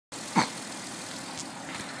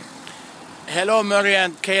Hello Murray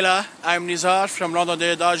and Kayla, I'm Nizar from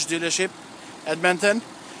London Dodge dealership, Edmonton.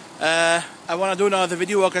 I want to do now the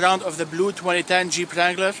video walk around of the blue 2010 Jeep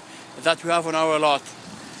Wrangler that we have on our lot.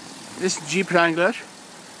 This Jeep Wrangler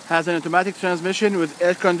has an automatic transmission with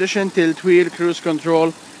air conditioned, tilt wheel, cruise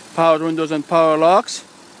control, power windows and power locks.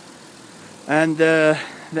 And the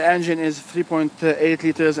engine is 3.8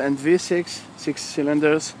 liters and V6, 6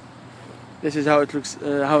 cylinders. This is how it looks,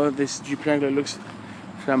 how this Jeep Wrangler looks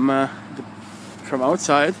from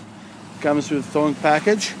outside. Comes with towing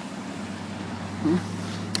package.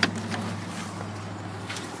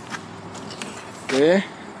 Okay,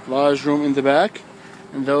 large room in the back,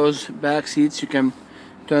 and those back seats you can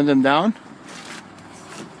turn them down.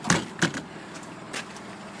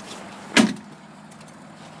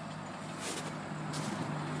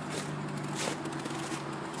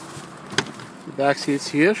 The back seats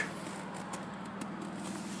here.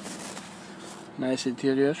 Nice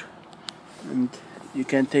interior, and you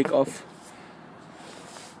can take off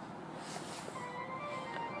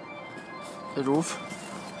the roof.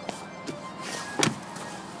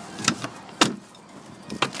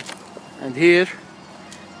 And here,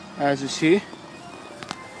 as you see,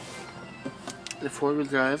 the four-wheel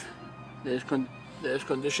drive, the air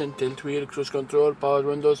conditioned, tilt wheel, cruise control, power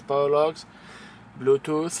windows, power locks,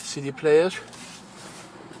 Bluetooth, CD player.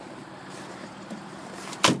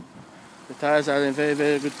 The tires are in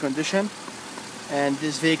very good condition, and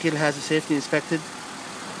this vehicle has a safety inspected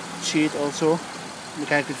sheet also,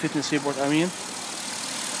 mechanical fitness report I mean.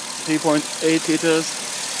 3.8 liters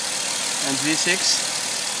and V6.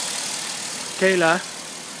 Kayla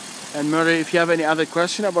and Murray, if you have any other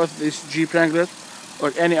question about this Jeep Wrangler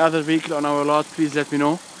or any other vehicle on our lot, please let me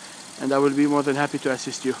know and I will be more than happy to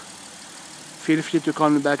assist you. Feel free to call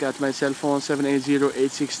me back at my cell phone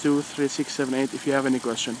 780-862-3678 if you have any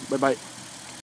question. Bye bye.